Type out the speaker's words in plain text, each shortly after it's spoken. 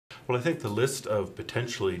Well, I think the list of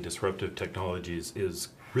potentially disruptive technologies is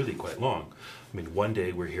really quite long. I mean, one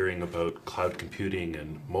day we're hearing about cloud computing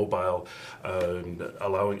and mobile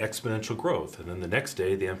allowing exponential growth, and then the next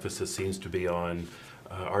day the emphasis seems to be on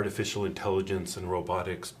artificial intelligence and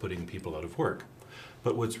robotics putting people out of work.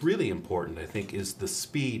 But what's really important, I think, is the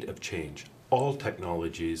speed of change. All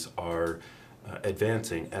technologies are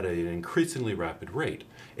advancing at an increasingly rapid rate,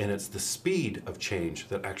 and it's the speed of change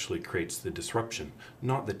that actually creates the disruption,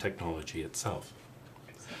 not the technology itself.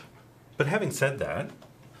 But having said that,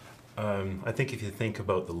 I think if you think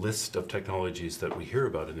about the list of technologies that we hear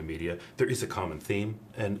about in the media, there is a common theme,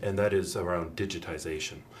 and that is around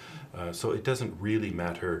digitization. So it doesn't really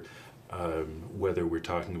matter whether we're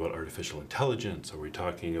talking about artificial intelligence, or we're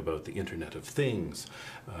talking about the Internet of Things,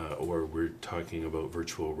 or we're talking about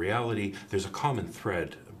virtual reality. There's a common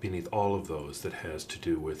thread beneath all of those that has to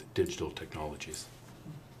do with digital technologies.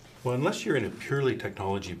 Well, unless you're in a purely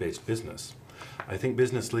technology-based business, I think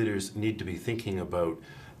business leaders need to be thinking about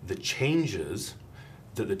the changes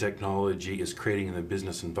that the technology is creating in the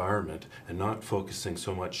business environment and not focusing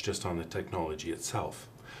so much just on the technology itself.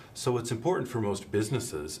 So what's important for most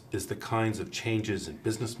businesses is the kinds of changes in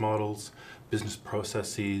business models, business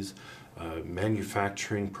processes,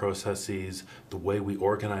 manufacturing processes, the way we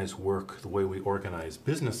organize work, the way we organize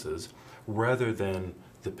businesses, rather than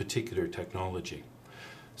the particular technology.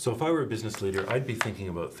 So if I were a business leader, I'd be thinking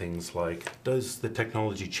about things like, does the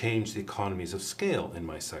technology change the economies of scale in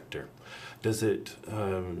my sector? Does it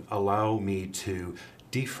allow me to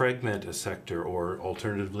defragment a sector, or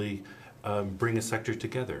alternatively, bring a sector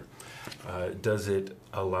together? Does it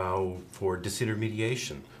allow for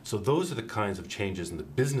disintermediation? So those are the kinds of changes in the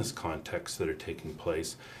business context that are taking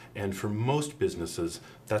place, and for most businesses,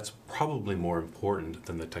 that's probably more important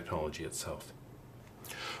than the technology itself.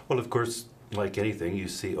 Well, of course, like anything, you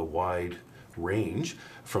see a wide range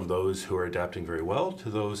from those who are adapting very well to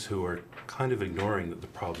those who are kind of ignoring that the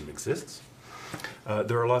problem exists.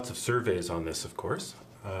 There are lots of surveys on this, of course,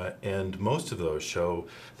 and most of those show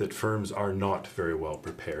that firms are not very well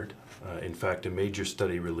prepared. In fact, a major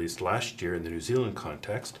study released last year in the New Zealand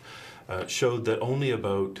context showed that only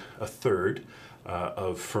about a third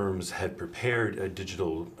of firms had prepared a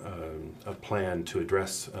digital plan to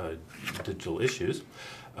address digital issues.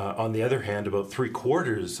 On the other hand, about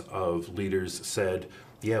 3/4 of leaders said,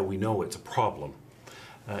 yeah, we know it's a problem.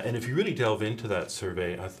 And if you really delve into that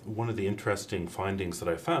survey, one of the interesting findings that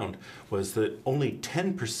I found was that only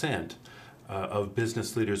 10% of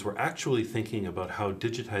business leaders were actually thinking about how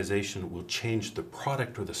digitization will change the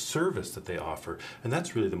product or the service that they offer. And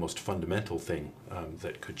that's really the most fundamental thing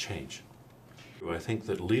that could change. I think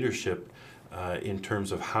that leadership in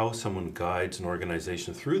terms of how someone guides an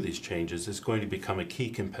organization through these changes is going to become a key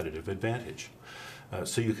competitive advantage.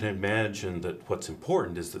 So you can imagine that what's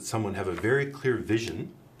important is that someone have a very clear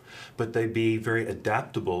vision, but they be very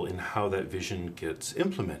adaptable in how that vision gets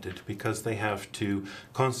implemented, because they have to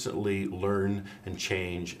constantly learn and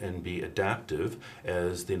change and be adaptive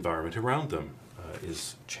as the environment around them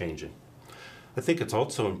is changing. I think it's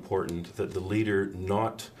also important that the leader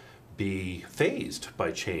not be fazed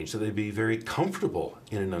by change, that they be very comfortable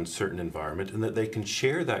in an uncertain environment, and that they can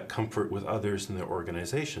share that comfort with others in their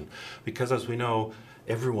organization. Because as we know,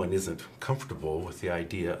 everyone isn't comfortable with the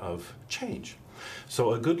idea of change.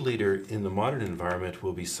 So a good leader in the modern environment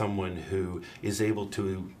will be someone who is able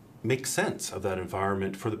to make sense of that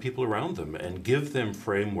environment for the people around them and give them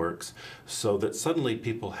frameworks so that suddenly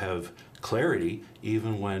people have clarity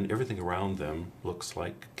even when everything around them looks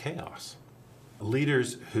like chaos.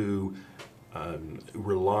 Leaders who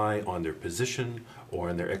rely on their position or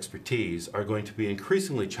on their expertise are going to be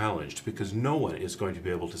increasingly challenged, because no one is going to be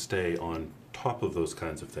able to stay on top of those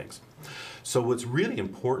kinds of things. So what's really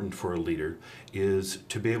important for a leader is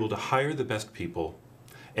to be able to hire the best people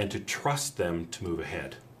and to trust them to move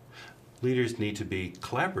ahead. Leaders need to be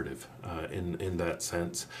collaborative in that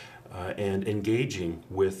sense, and engaging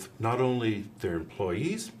with not only their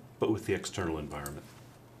employees, but with the external environment.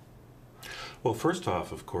 Well, first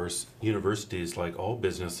off, of course, universities, like all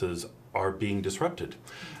businesses, are being disrupted.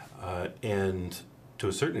 And to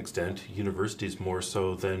a certain extent, universities more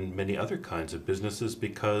so than many other kinds of businesses,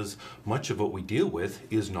 because much of what we deal with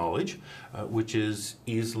is knowledge, which is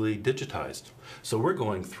easily digitized. So we're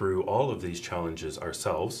going through all of these challenges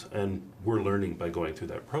ourselves, and we're learning by going through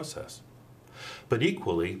that process. But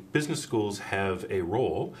equally, business schools have a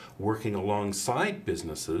role working alongside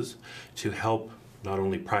businesses to help not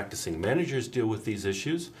only practicing managers deal with these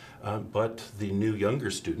issues, but the new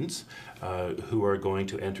younger students who are going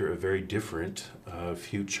to enter a very different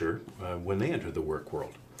future when they enter the work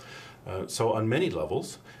world. So on many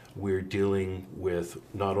levels, we're dealing with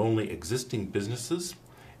not only existing businesses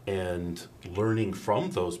and learning from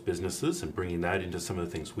those businesses and bringing that into some of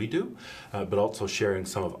the things we do, but also sharing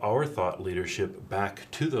some of our thought leadership back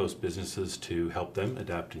to those businesses to help them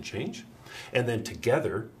adapt and change. And then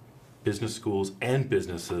together, business schools and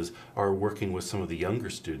businesses are working with some of the younger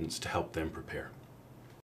students to help them prepare.